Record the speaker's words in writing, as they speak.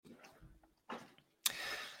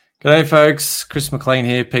G'day folks, Chris McLean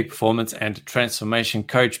here, Peak Performance and Transformation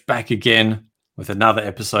Coach, back again with another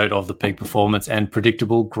episode of the Peak Performance and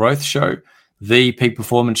Predictable Growth Show, the peak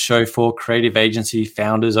performance show for creative agency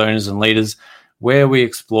founders, owners and leaders, where we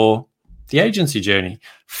explore the agency journey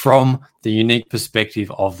from the unique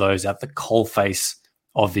perspective of those at the coalface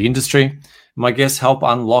of the industry. My guests help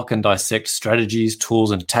unlock and dissect strategies,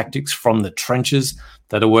 tools and tactics from the trenches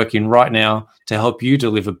that are working right now to help you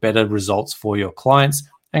deliver better results for your clients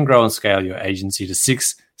and grow and scale your agency to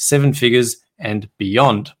 6-7 figures and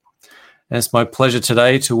beyond. And it's my pleasure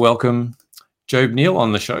today to welcome Jobe Neal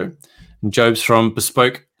on the show. And Jobe's from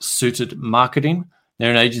Bespoke Suited Marketing.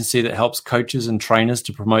 They're an agency that helps coaches and trainers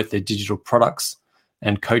to promote their digital products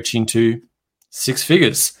and coaching to 6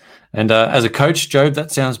 figures. And as a coach, Jobe,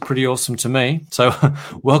 that sounds pretty awesome to me. So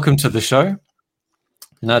welcome to the show.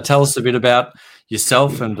 And tell us a bit about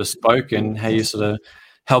yourself and Bespoke and how you sort of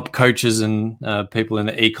help coaches and people in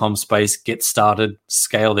the e-com space get started,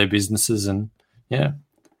 scale their businesses, and yeah.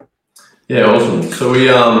 Yeah, awesome. So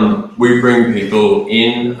we bring people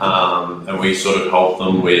in and we sort of help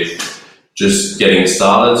them with just getting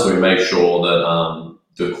started. So we make sure that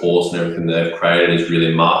the course and everything they've created is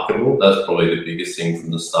really marketable. That's probably the biggest thing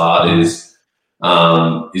from the start is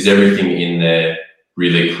everything in there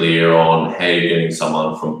really clear on how you're getting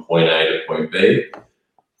someone from point A to point B.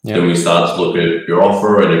 Yep. Then we start to look at your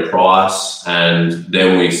offer and your price, and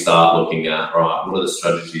then we start looking at, right, what are the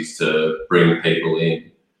strategies to bring people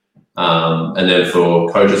in? And then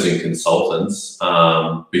for coaches and consultants,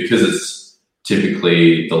 because it's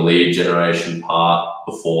typically the lead generation part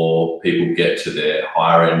before people get to their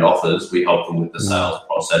higher end offers, we help them with the sales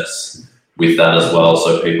process with that as well,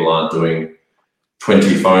 so people aren't doing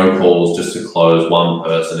 20 phone calls just to close one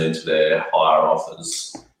person into their higher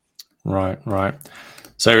offers. Right.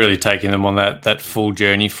 So really taking them on that full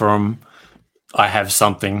journey from I have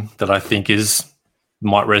something that I think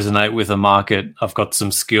might resonate with a market. I've got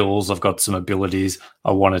some skills, I've got some abilities.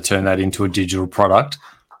 I want to turn that into a digital product.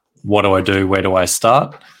 What do I do? Where do I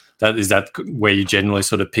start? Is that where you generally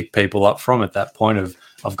sort of pick people up from at that point of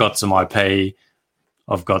I've got some IP,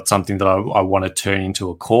 I've got something that I want to turn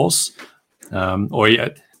into a course,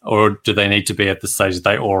 or do they need to be at the stage that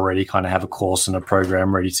they already kind of have a course and a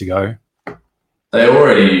program ready to go? They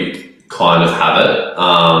already kind of have it.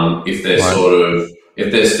 If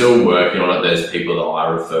they're still working on it, there's people that I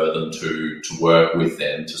refer them to work with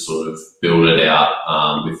them to sort of build it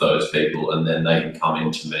out with those people, and then they can come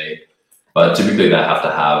into me. But typically they have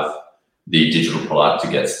to have the digital product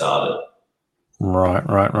to get started.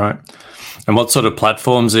 Right. And what sort of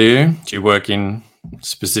platforms are you? Do you work in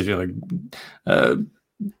specifically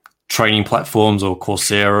training platforms or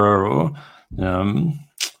Coursera or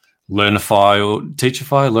Learnify or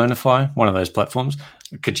Teachify, one of those platforms?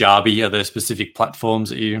 Kajabi, are there specific platforms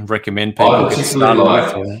that you recommend people get started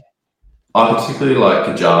with? I particularly like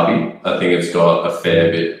Kajabi. I think it's got a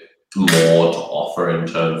fair bit more to offer in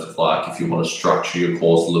terms of like if you want to structure your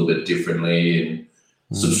course a little bit differently in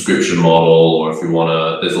subscription model, or if you want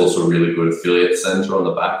to, there's also a really good affiliate center on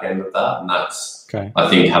the back end of that. And that's, okay. I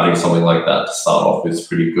think having something like that to start off with is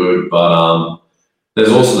pretty good. But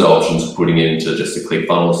there's also the options of putting it into just a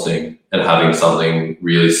ClickFunnels thing and having something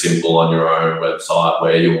really simple on your own website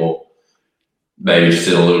where you're maybe just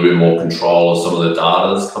in a little bit more control of some of the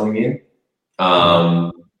data that's coming in.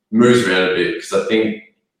 Moves around a bit because I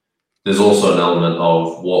think there's also an element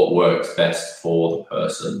of what works best for the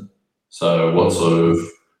person. So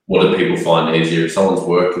what do people find easier? If someone's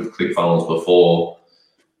worked with ClickFunnels before,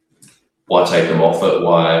 why take them off it?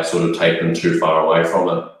 Why sort of take them too far away from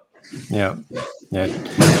it? Yeah.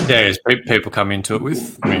 People come into it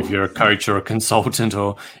with. I mean, if you're a coach or a consultant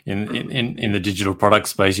or in the digital product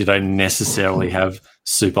space, you don't necessarily have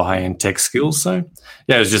super high end tech skills. So,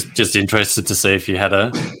 yeah, I was just interested to see if you had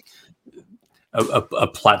a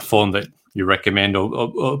platform that you recommend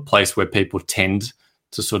or a place where people tend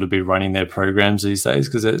to sort of be running their programs these days,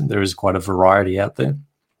 because there is quite a variety out there.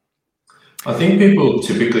 I think people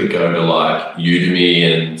typically go to like Udemy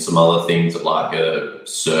and some other things at like a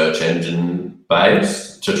search engine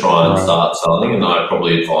base to try and start selling. And I'd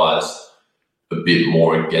probably advise a bit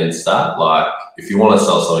more against that. Like if you want to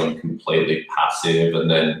sell something completely passive and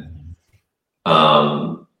then,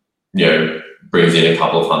 brings in a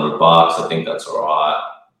couple of $100, I think that's all right.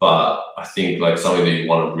 But I think like something that you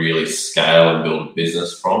want to really scale and build a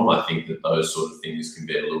business from, I think that those sort of things can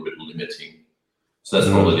be a little bit limiting. So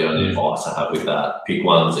that's probably the only advice I have with that. Pick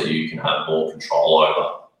ones that you can have more control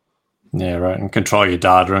over. Yeah, right. And control your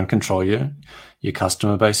data and control your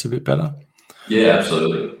customer base a bit better. Yeah,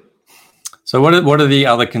 absolutely. So what are the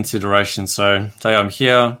other considerations? So say I'm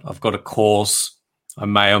here, I've got a course, I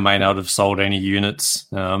may or may not have sold any units.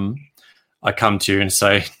 I come to you and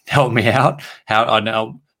say, help me out. How I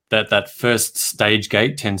know that first stage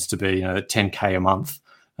gate tends to be 10K a month.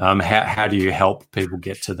 How do you help people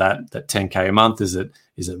get to that 10K a month? Is it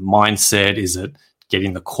mindset? Is it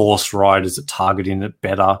getting the course right? Is it targeting it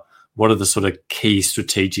better? What are the sort of key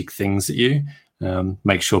strategic things that you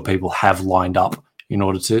make sure people have lined up in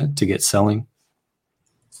order to get selling?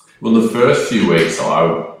 Well, the first few weeks I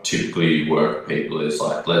would typically work with people is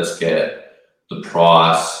like, let's get the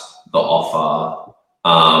price, the offer,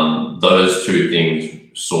 those two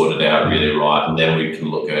things sorted out really right. And then we can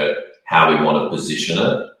look at how we want to position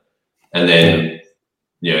it. And then,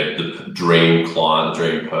 the dream client, the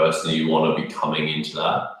dream person you want to be coming into that.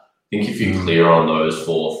 I think if you're clear on those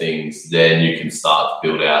four things, then you can start to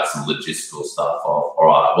build out some logistical stuff of, all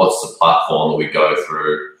right, what's the platform that we go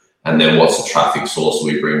through? And then what's the traffic source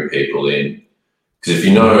we bring people in? Because if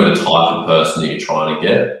you know the type of person that you're trying to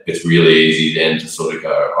get, it's really easy then to sort of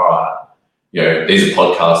go, all right, these are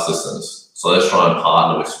podcast listeners. So let's try and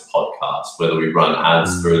partner with some podcasts, whether we run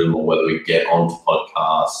ads through them or whether we get onto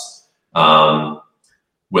podcasts,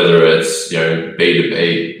 whether it's,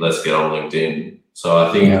 B2B, let's get on LinkedIn. So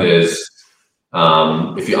I think there's,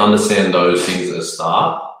 if you understand those things at the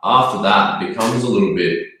start, after that, it becomes a little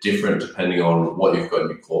bit different depending on what you've got in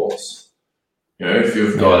your course. If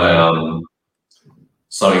you've got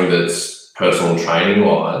something that's personal training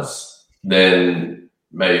wise, then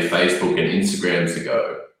maybe Facebook and Instagram's to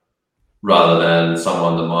go, rather than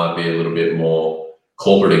someone that might be a little bit more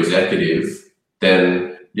corporate executive,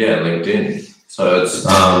 then LinkedIn. So it's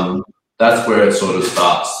that's where it sort of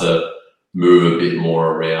starts to move a bit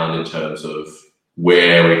more around in terms of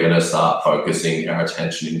where we're going to start focusing our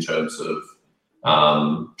attention in terms of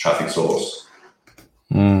traffic source.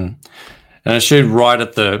 And I should right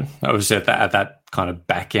at that kind of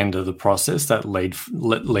back end of the process, that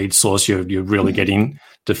lead source, you're really getting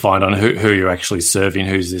defined on who you're actually serving,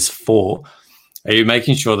 who's this for. Are you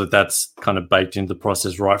making sure that that's kind of baked into the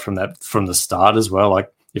process right from the start as well? Like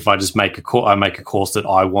if I just make a course that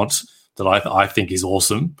I want, that I think is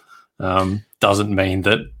awesome, doesn't mean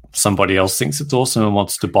that somebody else thinks it's awesome and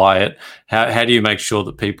wants to buy it. How do you make sure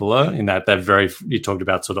that people are in that very, you talked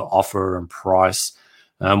about sort of offer and price.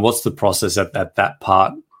 What's the process at that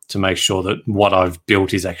part to make sure that what I've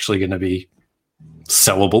built is actually going to be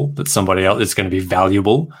sellable, that somebody else, it's going to be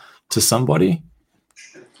valuable to somebody?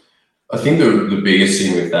 I think the biggest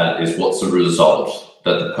thing with that is what's the result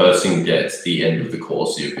that the person gets at the end of the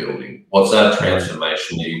course you're building. What's that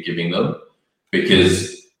transformation that you're giving them?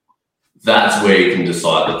 Because that's where you can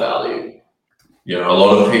decide the value. A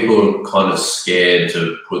lot of people are kind of scared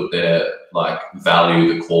to put their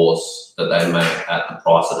value the course that they make at the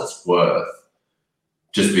price that it's worth,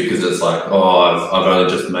 just because it's like, I've only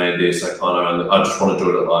just made this. I just want to do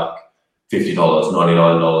it at $50,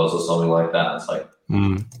 $99 or something like that. It's like,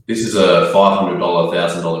 this is a $500,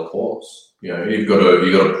 $1,000 course. You've got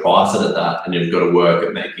to price it at that, and you've got to work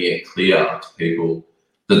at making it clear to people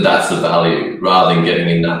that that's the value, rather than getting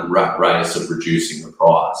in that rat race of reducing the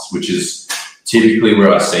price, which is typically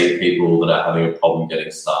where I see people that are having a problem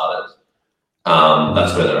getting started.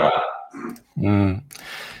 That's where they're at.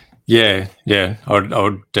 Yeah. I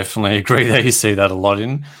would definitely agree that you see that a lot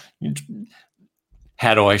in.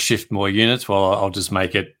 How do I shift more units? Well, I'll just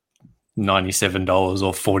make it $97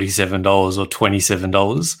 or $47 or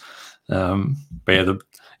 $27. But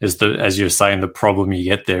as you're saying, the problem you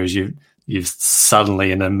get there is you've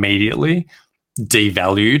suddenly and immediately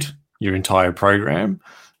devalued your entire program.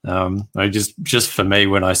 Just for me,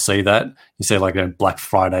 when I see that, you see a Black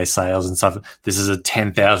Friday sales and stuff, this is a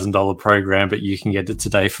 $10,000 program, but you can get it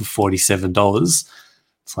today for $47.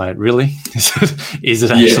 It's like, really? Is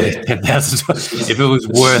it actually $10,000? If it was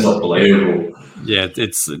worth, not believable.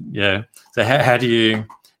 So how do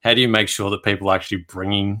you make sure that people are actually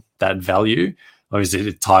bringing that value? Obviously,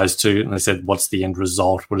 it ties to, and I said, what's the end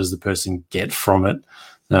result? What does the person get from it?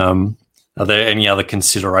 Are there any other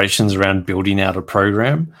considerations around building out a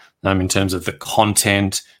program in terms of the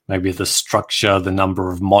content, maybe the structure, the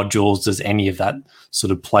number of modules? Does any of that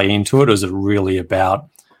sort of play into it? Or is it really about,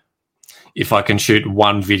 if I can shoot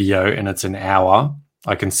one video and it's an hour,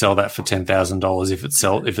 I can sell that for $10,000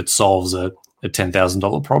 if it solves a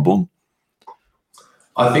 $10,000 problem?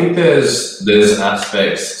 I think there's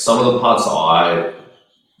aspects, some of the parts I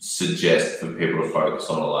suggest for people to focus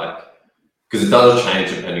on are because it does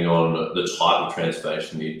change depending on the type of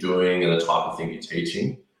transformation you're doing and the type of thing you're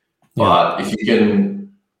teaching. But if you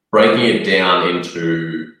can breaking it down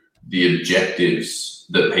into the objectives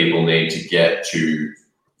that people need to get to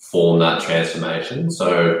form that transformation.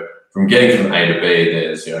 So from getting from A to B,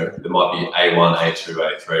 there's, there might be A1, A2,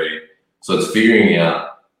 A3. So it's figuring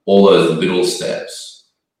out all those little steps.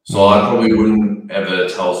 So I probably wouldn't ever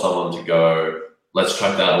tell someone to go, let's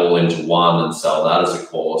chuck that all into one and sell that as a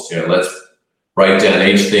course. Let's break down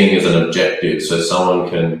each thing as an objective so someone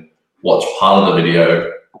can watch part of the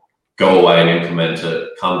video, go away and implement it,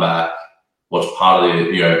 come back, watch part of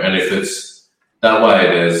the, and if it's that way,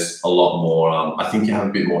 there's a lot more, I think you have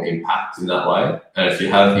a bit more impact in that way. And if you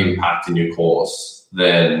have impact in your course,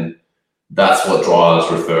 then that's what drives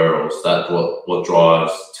referrals. That's what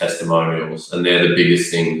drives testimonials. And they're the biggest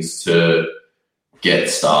things to get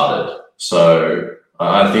started. So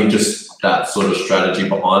I think just that sort of strategy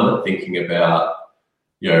behind it, thinking about,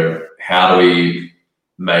 how do we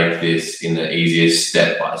make this in the easiest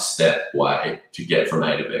step-by-step way to get from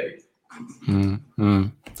A to B? Mm-hmm.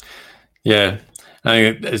 Yeah.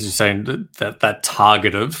 I think, as you're saying, that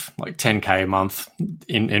target of like 10K a month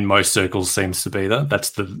in most circles seems to be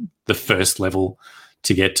that's the first level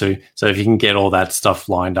to get to. So if you can get all that stuff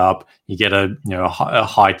lined up, you get a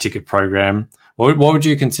high ticket program. What would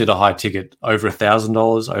you consider high ticket? Over $1,000,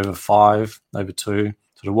 over $5, over $2? Sort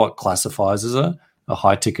of what classifies as a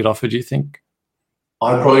high ticket offer, do you think?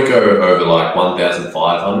 I'd probably go over like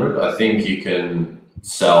 1,500. I think you can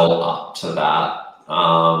sell up to that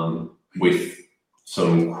with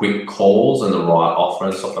some quick calls and the right offer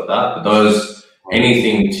and stuff like that. But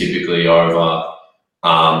anything typically over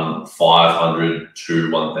 500 to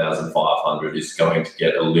 1,500 is going to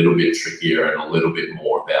get a little bit trickier and a little bit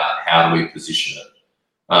more about how do we position it.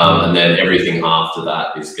 And then everything after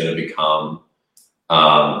that is going to become,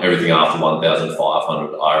 everything after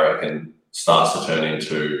 1,500, I reckon, starts to turn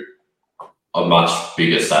into a much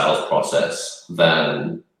bigger sales process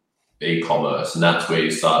than e-commerce. And that's where you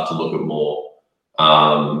start to look at more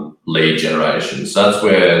lead generation. So that's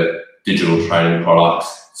where digital training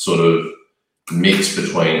products sort of mix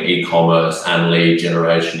between e-commerce and lead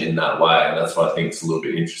generation in that way. And that's what I think is a little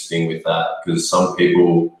bit interesting with that, because some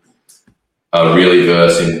people are really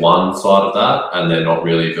versed in one side of that and they're not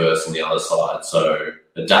really versed in the other side. So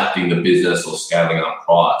adapting the business or scaling up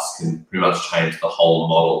price can pretty much change the whole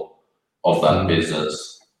model of that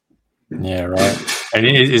business. Yeah, right. And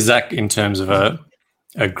is that in terms of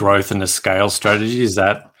a growth and a scale strategy? Is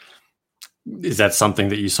that something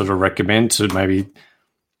that you sort of recommend to maybe?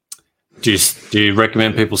 Do you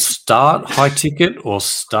recommend people start high ticket or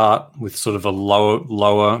start with sort of a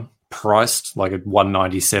lower priced, like a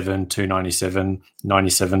 $197, $297,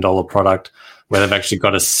 $97 product where they've actually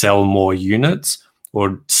got to sell more units,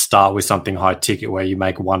 or start with something high ticket where you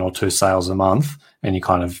make 1 or 2 sales a month and you're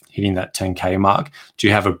kind of hitting that 10K mark? Do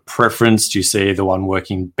you have a preference? Do you see either one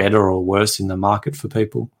working better or worse in the market for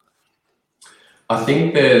people? I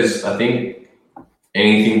think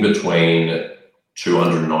anything between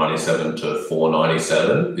 297 to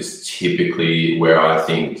 497 is typically where I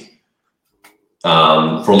think,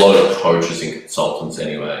 for a lot of coaches and consultants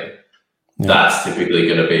anyway, that's typically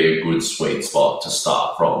going to be a good sweet spot to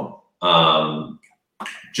start from.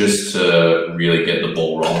 Just to really get the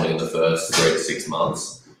ball rolling in the first 3 to 6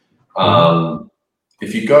 months.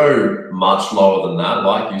 If you go much lower than that,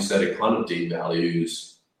 like you said, it kind of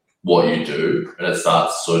devalues what you do and it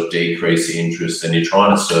starts to sort of decrease the interest, and you're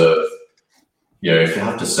trying to serve, if you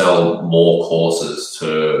have to sell more courses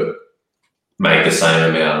to make the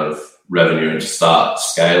same amount of revenue and to start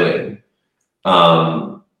scaling,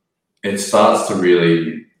 it starts to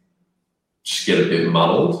really just get a bit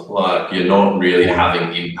muddled. Like, you're not really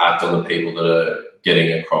having impact on the people that are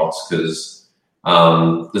getting across, because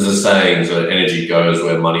there's a saying, so energy goes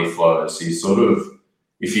where money flows. So you sort of,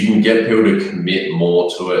 if you can get people to commit more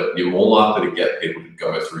to it, you're more likely to get people to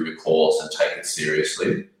go through your course and take it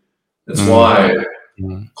seriously. That's why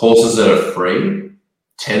courses that are free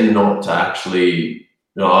tend not to actually,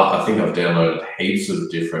 I think I've downloaded heaps of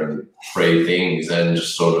different free things and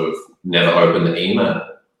just sort of never opened the email.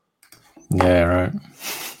 Yeah, right.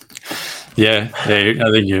 Yeah, I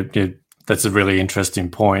think that's a really interesting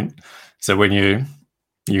point. So when you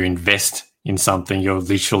invest in something, you're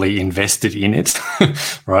literally invested in it,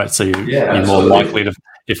 right? So you're more likely to,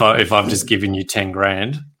 if I've just given you 10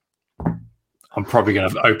 grand, I'm probably going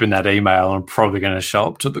to open that email and I'm probably going to show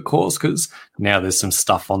up to the course, because now there's some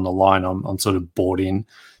stuff on the line. I'm sort of bought in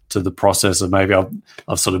to the process, of maybe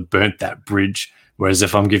I've sort of burnt that bridge. Whereas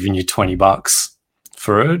if I'm giving you $20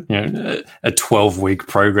 for a 12-week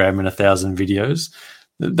program and 1,000 videos,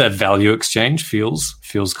 that value exchange feels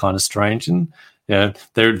kind of strange. And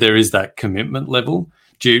there is that commitment level.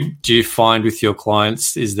 Do you find with your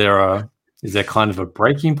clients, is there kind of a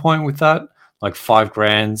breaking point with that? Like $5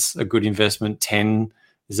 grand's a good investment, 10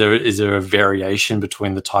 is there a variation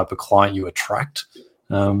between the type of client you attract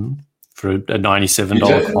for a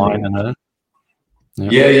 $97 client and a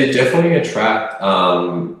Yeah, you definitely attract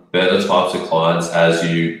better types of clients as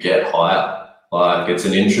you get higher. Like, it's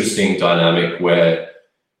an interesting dynamic where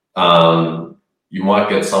you might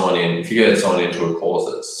get someone in. If you get someone into a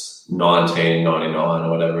course that's $19.99 or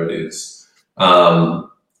whatever it is, they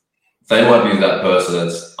might be that person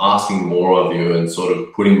that's asking more of you and sort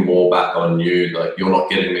of putting more back on you. Like, you're not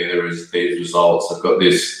getting me these results. I've got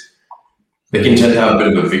this. They can tend to have a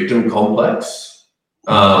bit of a victim complex.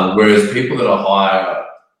 Whereas people that are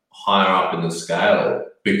higher up in the scale,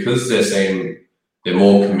 because they're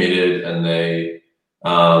more committed, and they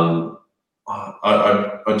I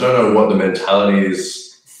don't know what the mentality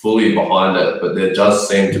is fully behind it, but there does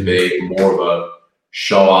seem to be more of a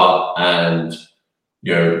show up and,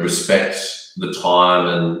 you know, respect the time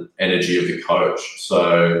and energy of the coach.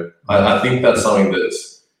 So I think that's something that,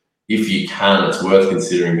 if you can, it's worth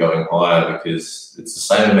considering going higher, because it's the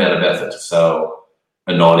same amount of effort to sell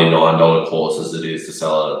a $99 course as it is to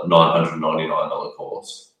sell a $999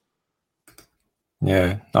 course.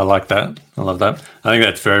 Yeah, I like that. I love that. I think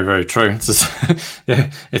that's very, very true. It's just,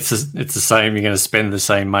 it's the same. You're going to spend the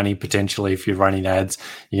same money potentially if you're running ads.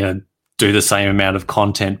 You're going to do the same amount of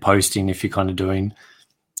content posting if you're kind of doing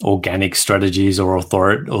organic strategies or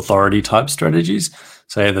authority type strategies.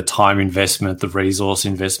 So yeah, the time investment, the resource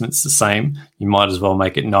investment's the same. You might as well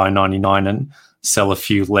make it $9.99 and sell a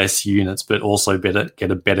few less units, but also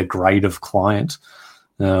get a better grade of client.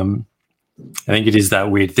 I think it is that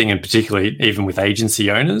weird thing, and particularly even with agency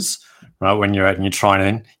owners, right? When you're out and you're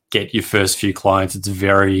trying to get your first few clients,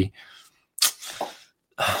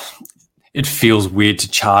 it feels weird to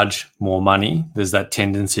charge more money. There's that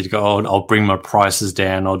tendency to go, oh, I'll bring my prices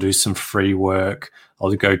down. I'll do some free work.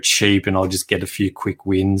 I'll go cheap and I'll just get a few quick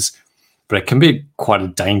wins. But it can be quite a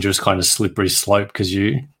dangerous kind of slippery slope, because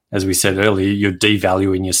you, as we said earlier, you're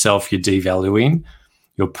devaluing yourself. You're devaluing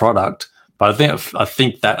your product. But I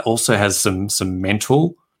think that also has some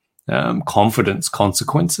mental confidence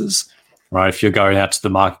consequences, right? If you're going out to the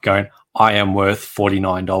market going, I am worth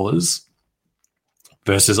 $49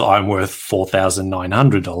 versus I'm worth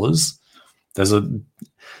 $4,900,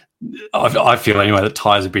 I feel anyway that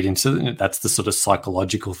ties a bit into, that's the sort of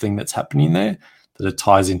psychological thing that's happening there, that it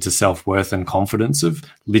ties into self-worth and confidence of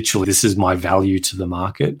literally, this is my value to the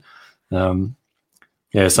market. I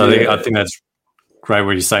think that's great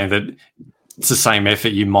what you're saying, that it's the same effort.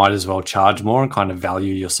 You might as well charge more and kind of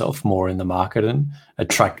value yourself more in the market and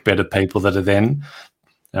attract better people that are then,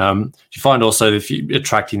 you find also that if you're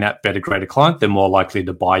attracting that better, greater client, they're more likely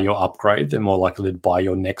to buy your upgrade. They're more likely to buy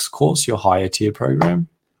your next course, your higher tier program.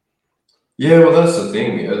 Yeah, well, that's the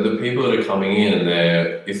thing. The people that are coming in, and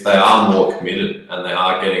if they are more committed and they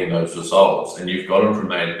are getting those results, and you've got them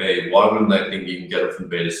from A to B, why wouldn't they think you can get them from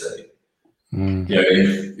B to C?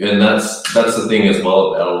 And that's the thing as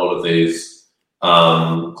well about a lot of these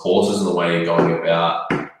courses and the way you're going about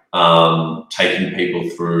taking people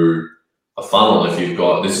through a funnel. If you've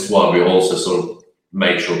got, this is why we also sort of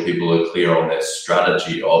make sure people are clear on their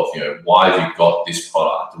strategy of, you know, why have you got this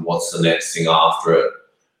product and what's the next thing after it,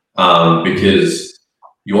 because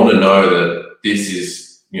you want to know that this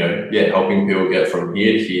is, you know, helping people get from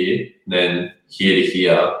here to here, then here to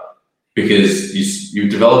here, because you're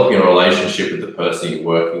developing a relationship with the person you're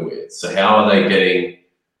working with. So how are they getting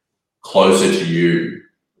closer to you?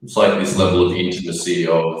 It's like this level of intimacy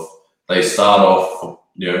of, they start off,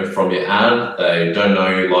 you know, from your ad, they don't know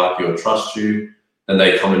you, like you, or trust you, and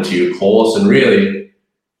they come into your course, and really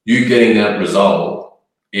you getting that result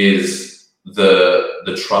is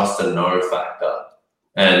the trust and know factor,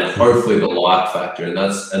 and hopefully the like factor, and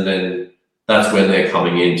then that's when they're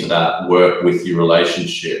coming into that work with your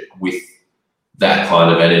relationship with that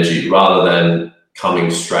kind of energy, rather than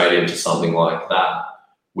coming straight into something like that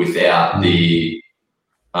without the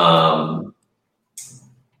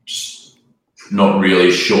just not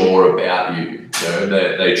really sure about you. You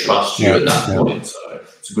know, they trust you at that point, so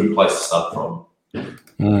it's a good place to start from.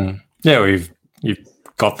 Yeah, you've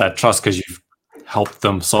got that trust because you've helped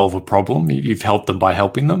them solve a problem. You've helped them by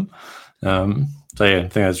helping them. So yeah, I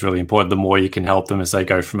think that's really important. The more you can help them as they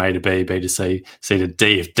go from A to B, B to C, C to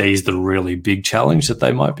D, if D is the really big challenge that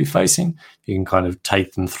they might be facing, you can kind of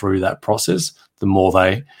take them through that process.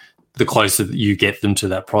 The closer that you get them to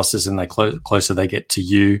that process, and the closer they get to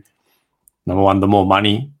you, number one, the more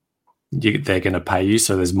money they're going to pay you.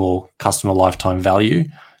 So there's more customer lifetime value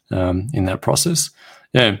in that process.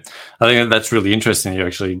 Yeah, I think that's really interesting. You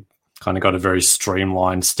actually kind of got a very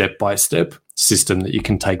streamlined step-by-step system that you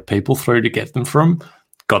can take people through to get them from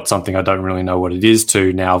got something I don't really know what it is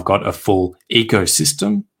to now I've got a full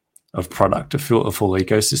ecosystem of product, a full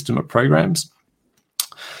ecosystem of programs.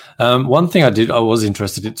 One thing I was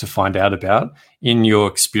interested to find out about in your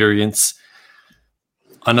experience.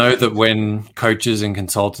 I know that when coaches and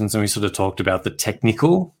consultants, and we sort of talked about the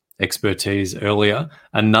technical expertise earlier,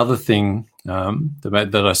 another thing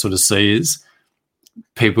that I sort of see is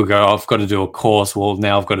people go, I've got to do a course. Well,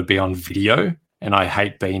 now I've got to be on video, and I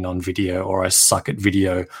hate being on video, or I suck at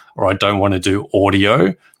video, or I don't want to do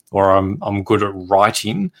audio, or I'm good at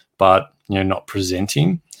writing, but not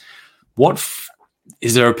presenting.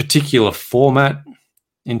 Is there a particular format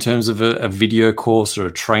in terms of a video course or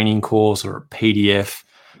a training course or a PDF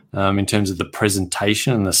in terms of the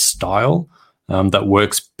presentation and the style that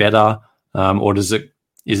works better, or is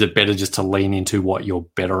it better just to lean into what you're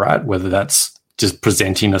better at, whether that's just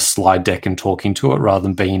presenting a slide deck and talking to it rather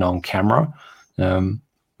than being on camera?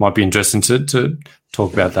 Might be interesting to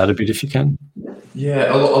talk about that a bit if you can.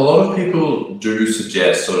 Yeah, a lot of people do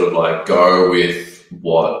suggest sort of like go with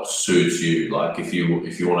what suits you. Like if you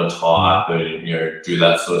want to type and do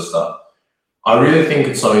that sort of stuff. I really think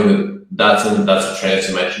it's something that's a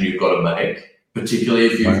transformation you've got to make, particularly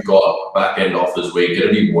if you've got back-end offers where you're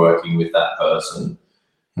going to be working with that person.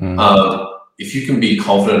 If you can be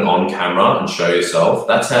confident on camera and show yourself,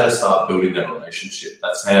 that's how to start building that relationship.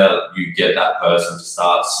 That's how you get that person to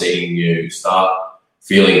start seeing you, start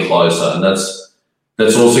feeling closer. And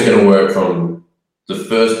that's also going to work from the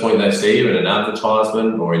first point they see you in an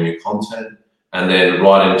advertisement or in your content, and then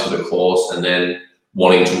right into the course, and then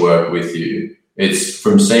wanting to work with you. It's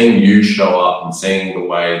from seeing you show up and seeing the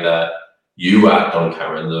way that you act on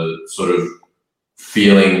camera and the sort of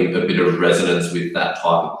feeling a bit of resonance with that type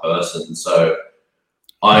of person. So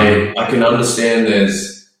I can understand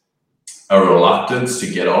there's a reluctance to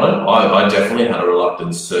get on it. I definitely had a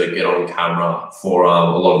reluctance to get on camera for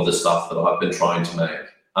a lot of the stuff that I've been trying to make.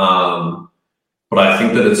 But I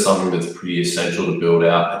think that it's something that's pretty essential to build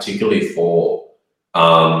out, particularly for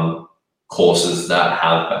courses that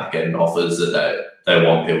have back-end offers that they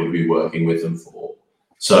want people to be working with them for.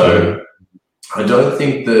 So I don't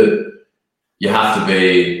think that you have to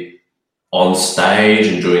be on stage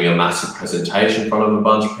and doing a massive presentation in front of a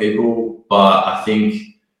bunch of people, but I think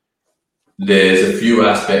there's a few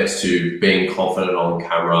aspects to being confident on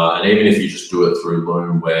camera, and even if you just do it through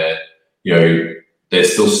Loom where, they're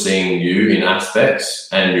still seeing you in aspects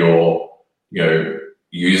and you're,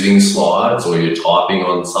 using slides or you're typing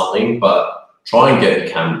on something, but try and get your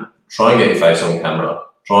face on camera.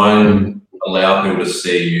 Try and allow people to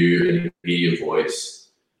see you and hear your voice,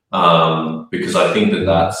 because I think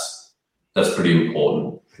that's pretty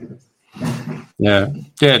important. Yeah,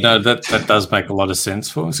 no, that does make a lot of sense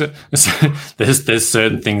for us. So there's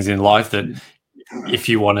certain things in life that if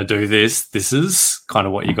you want to do this is kind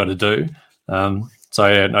of what you got to do. So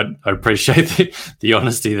yeah, I appreciate the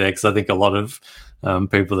honesty there, because I think a lot of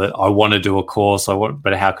people that I want to do a course,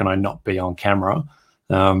 but how can I not be on camera?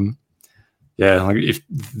 If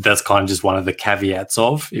that's kind of just one of the caveats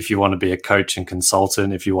of, if you want to be a coach and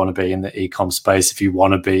consultant, if you want to be in the e-com space, if you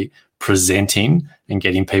want to be presenting and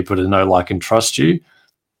getting people to know, like, and trust you,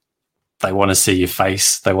 they want to see your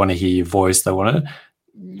face, they want to hear your voice, they want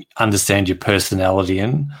to understand your personality,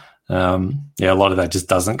 and a lot of that just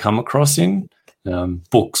doesn't come across in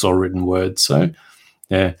books or written words. So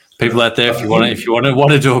yeah, people out there, if you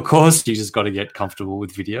want to do a course, you just got to get comfortable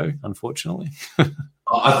with video, unfortunately.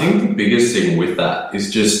 I think the biggest thing with that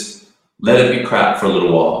is just let it be crap for a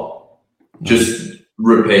little while. Just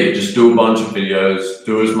repeat, just do a bunch of videos,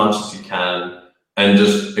 do as much as you can, and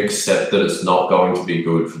just accept that it's not going to be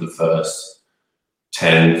good for the first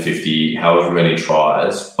 10, 50, however many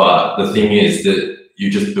tries. But the thing is that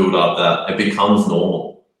you just build up that it becomes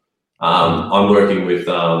normal. I'm working with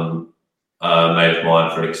a mate of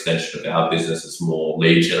mine for an extension of our business. It's more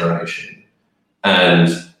lead generation, and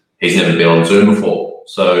he's never been on Zoom before.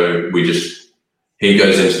 So he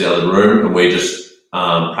goes into the other room and we just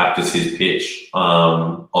practice his pitch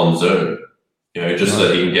on Zoom, just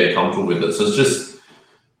so he can get comfortable with it. So it's just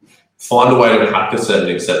find a way to practice it and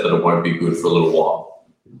accept that it won't be good for a little while.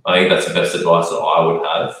 I think that's the best advice that I would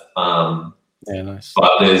have. Nice.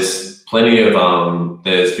 But there's plenty of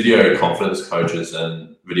there's video confidence coaches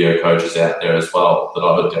and video coaches out there as well that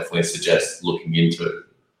I would definitely suggest looking into.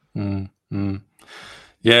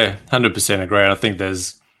 Yeah, 100% agree. I think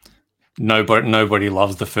there's nobody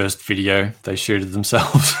loves the first video they shoot of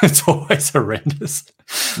themselves. It's always horrendous.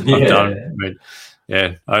 I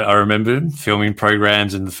remember filming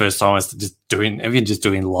programs, and the first time I was just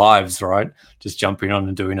doing lives, right? Just jumping on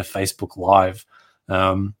and doing a Facebook Live.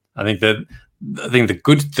 I think that I think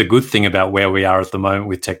the good thing about where we are at the moment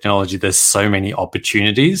with technology, there's so many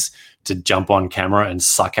opportunities to jump on camera and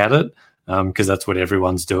suck at it, because that's what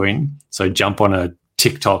everyone's doing. So jump on a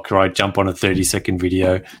TikTok, right? Jump on a 30-second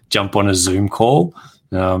video, jump on a Zoom call,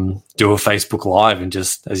 do a Facebook Live, and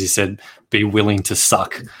just, as you said, be willing to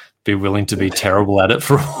suck, be willing to be terrible at it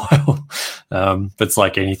for a while. But it's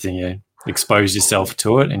like anything, you expose yourself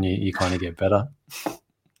to it and you kind of get better.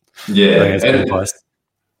 Yeah.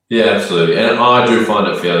 Yeah, absolutely. And I do find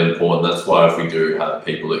it fairly important. That's why if we do have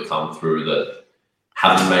people that come through that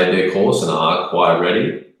haven't made their course and aren't quite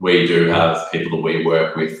ready, we do have people that we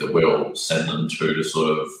work with that we'll send them to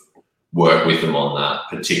sort of work with them on that,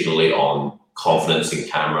 particularly on confidence in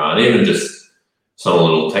camera and even just some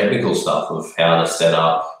little technical stuff of how to set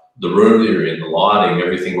up the room that you're in, the lighting,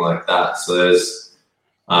 everything like that. So there's,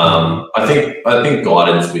 I think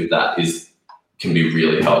guidance with that can be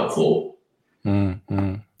really helpful.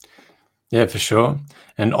 Mm-hmm. Yeah, for sure.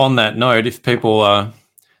 And on that note, if people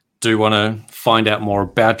do want to find out more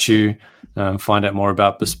about you, find out more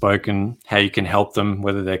about Bespoke and how you can help them,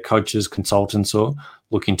 whether they're coaches, consultants, or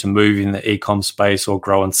looking to move in the e-com space or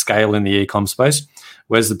grow and scale in the e-com space,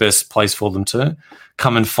 where's the best place for them to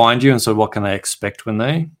come and find you? And so what can they expect when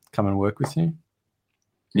they come and work with you?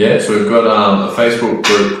 Yeah, so we've got a Facebook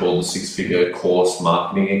group called the Six Figure Course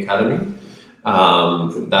Marketing Academy.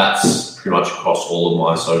 That's pretty much across all of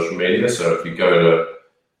my social media. So if you go to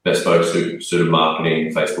Bespoke Suited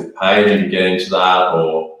Marketing Facebook page, you can get into that,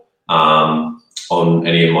 or on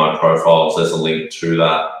any of my profiles, there's a link to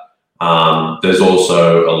that. There's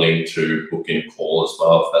also a link to book in a call as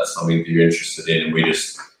well, if that's something that you're interested in. And we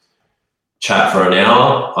just chat for an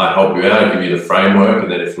hour. I help you out, give you the framework,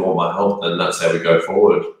 and then if you want my help, then that's how we go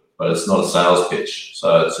forward. But it's not a sales pitch,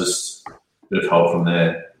 so it's just a bit of help from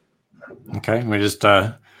there. Okay, we're just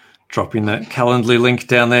dropping that Calendly link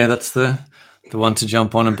down there. That's the one to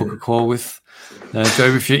jump on and book a call with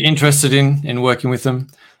Jobe if you're interested in working with them.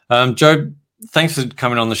 Jobe, thanks for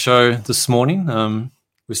coming on the show this morning.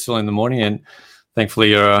 We're still in the morning, and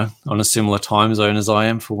thankfully you're on a similar time zone as I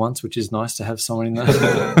am for once, which is nice to have someone in there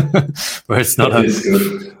where it's not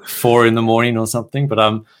 4 a.m. or something.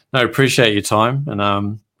 But no, appreciate your time,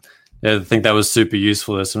 and yeah, I think that was super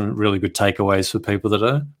useful. There's some really good takeaways for people that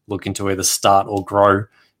are looking to either start or grow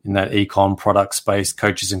in that e-com product space.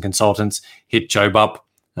 Coaches and consultants, hit Jobe up,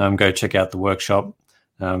 go check out the workshop,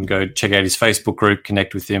 go check out his Facebook group,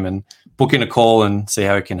 connect with him, and book in a call and see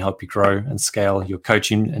how he can help you grow and scale your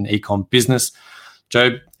coaching and e-com business.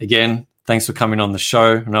 Jobe, again, thanks for coming on the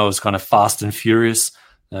show. I know it was kind of fast and furious,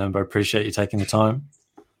 but I appreciate you taking the time.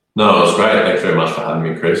 No, it was great. Thanks very much for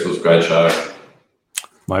having me, Chris. It was a great show.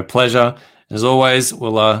 My pleasure. As always,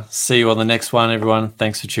 we'll see you on the next one, everyone.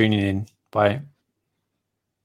 Thanks for tuning in. Bye.